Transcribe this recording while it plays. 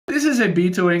is a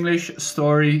B2 English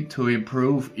story to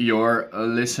improve your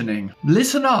listening.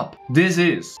 Listen up! This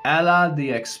is Ella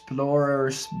the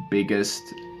Explorer's Biggest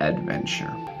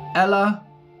Adventure. Ella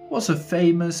was a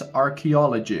famous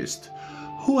archaeologist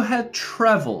who had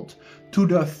traveled to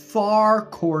the far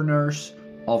corners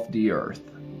of the earth.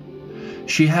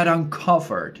 She had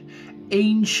uncovered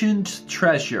ancient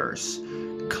treasures,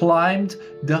 climbed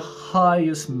the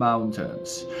highest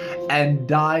mountains, and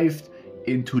dived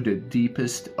into the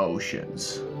deepest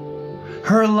oceans.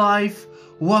 Her life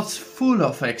was full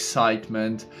of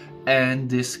excitement and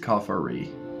discovery.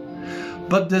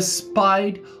 But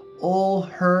despite all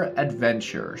her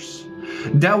adventures,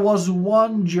 there was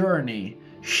one journey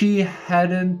she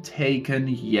hadn't taken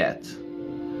yet: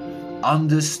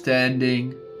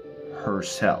 understanding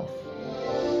herself.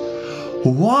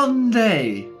 One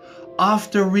day,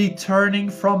 after returning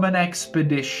from an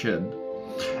expedition,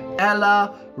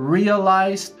 Ella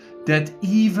realized that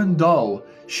even though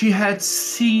she had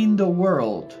seen the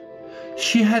world,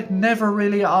 she had never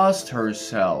really asked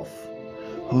herself,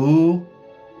 "Who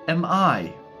am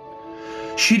I?"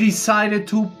 She decided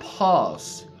to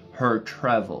pause her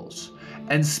travels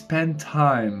and spend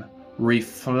time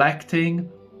reflecting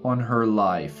on her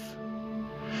life.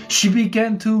 She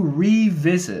began to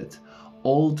revisit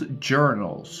old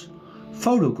journals,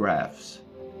 photographs,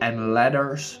 and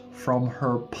letters from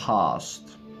her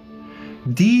past.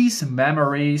 These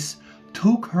memories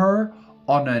took her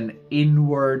on an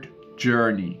inward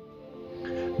journey,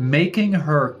 making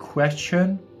her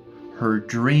question her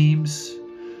dreams,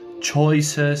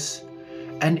 choices,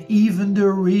 and even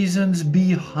the reasons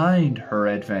behind her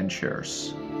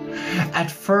adventures.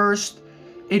 At first,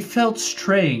 it felt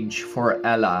strange for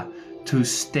Ella to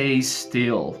stay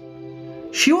still.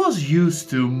 She was used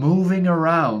to moving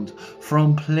around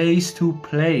from place to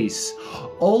place,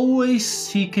 always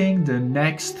seeking the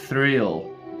next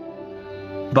thrill.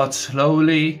 But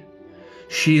slowly,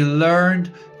 she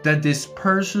learned that this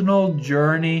personal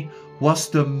journey was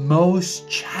the most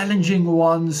challenging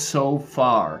one so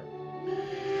far.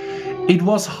 It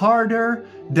was harder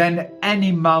than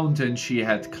any mountain she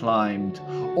had climbed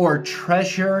or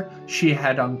treasure she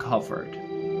had uncovered.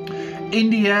 In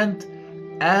the end,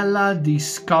 Ella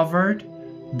discovered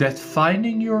that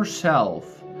finding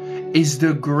yourself is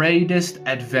the greatest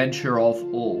adventure of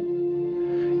all.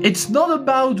 It's not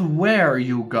about where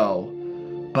you go,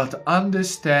 but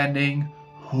understanding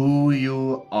who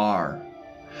you are.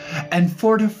 And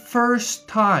for the first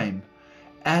time,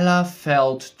 Ella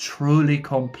felt truly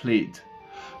complete,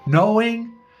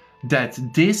 knowing that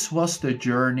this was the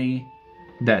journey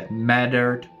that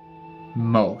mattered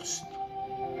most.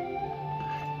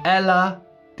 Ella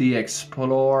the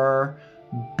Explorer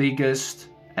Biggest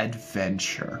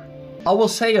Adventure. I will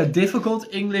say a difficult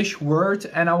English word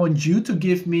and I want you to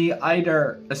give me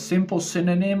either a simple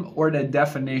synonym or the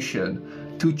definition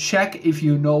to check if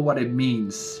you know what it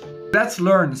means. Let's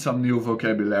learn some new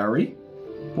vocabulary.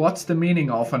 What's the meaning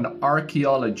of an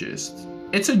archaeologist?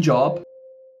 It's a job.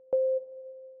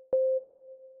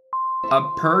 A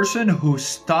person who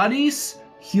studies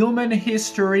human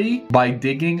history by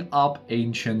digging up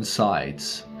ancient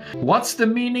sites. What's the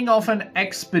meaning of an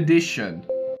expedition?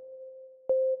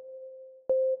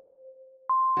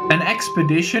 An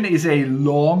expedition is a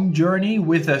long journey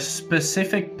with a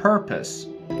specific purpose.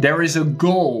 There is a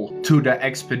goal to the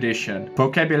expedition.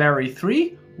 Vocabulary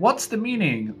 3. What's the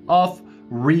meaning of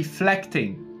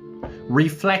reflecting?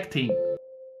 Reflecting.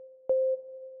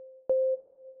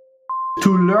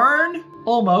 To learn,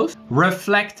 almost.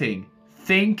 Reflecting.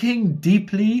 Thinking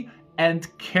deeply and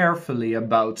carefully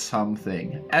about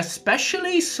something,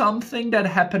 especially something that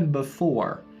happened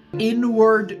before.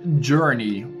 Inward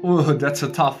journey. Oh, that's a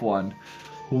tough one.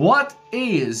 What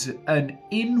is an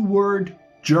inward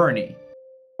journey?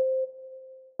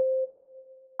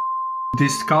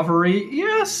 Discovery,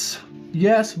 yes,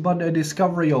 but a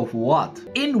discovery of what?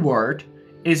 Inward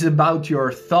is about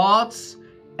your thoughts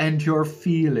and your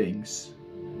feelings.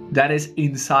 That is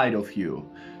inside of you.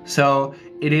 So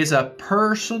it is a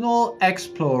personal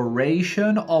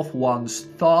exploration of one's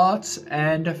thoughts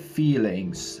and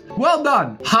feelings. Well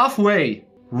done! Halfway.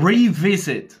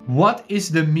 Revisit. What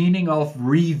is the meaning of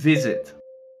revisit?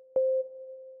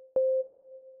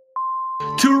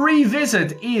 To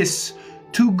revisit is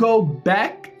to go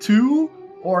back to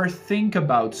or think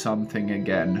about something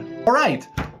again. Alright,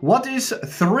 what is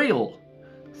thrill?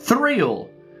 Thrill.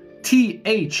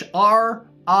 T-H-R-I-L-L.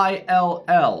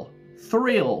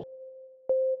 Thrill.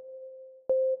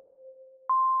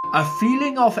 A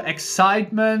feeling of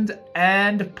excitement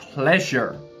and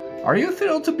pleasure. Are you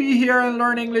thrilled to be here and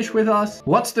learn English with us?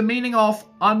 What's the meaning of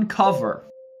uncover?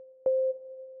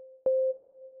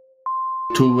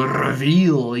 To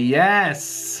reveal,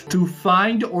 yes. To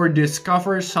find or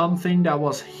discover something that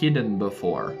was hidden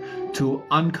before. To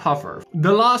uncover.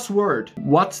 The last word.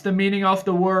 What's the meaning of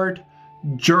the word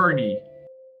journey?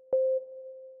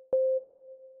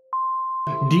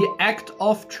 The act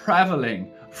of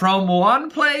traveling from one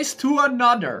place to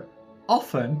another,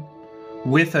 often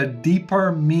with a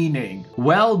deeper meaning.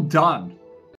 Well done.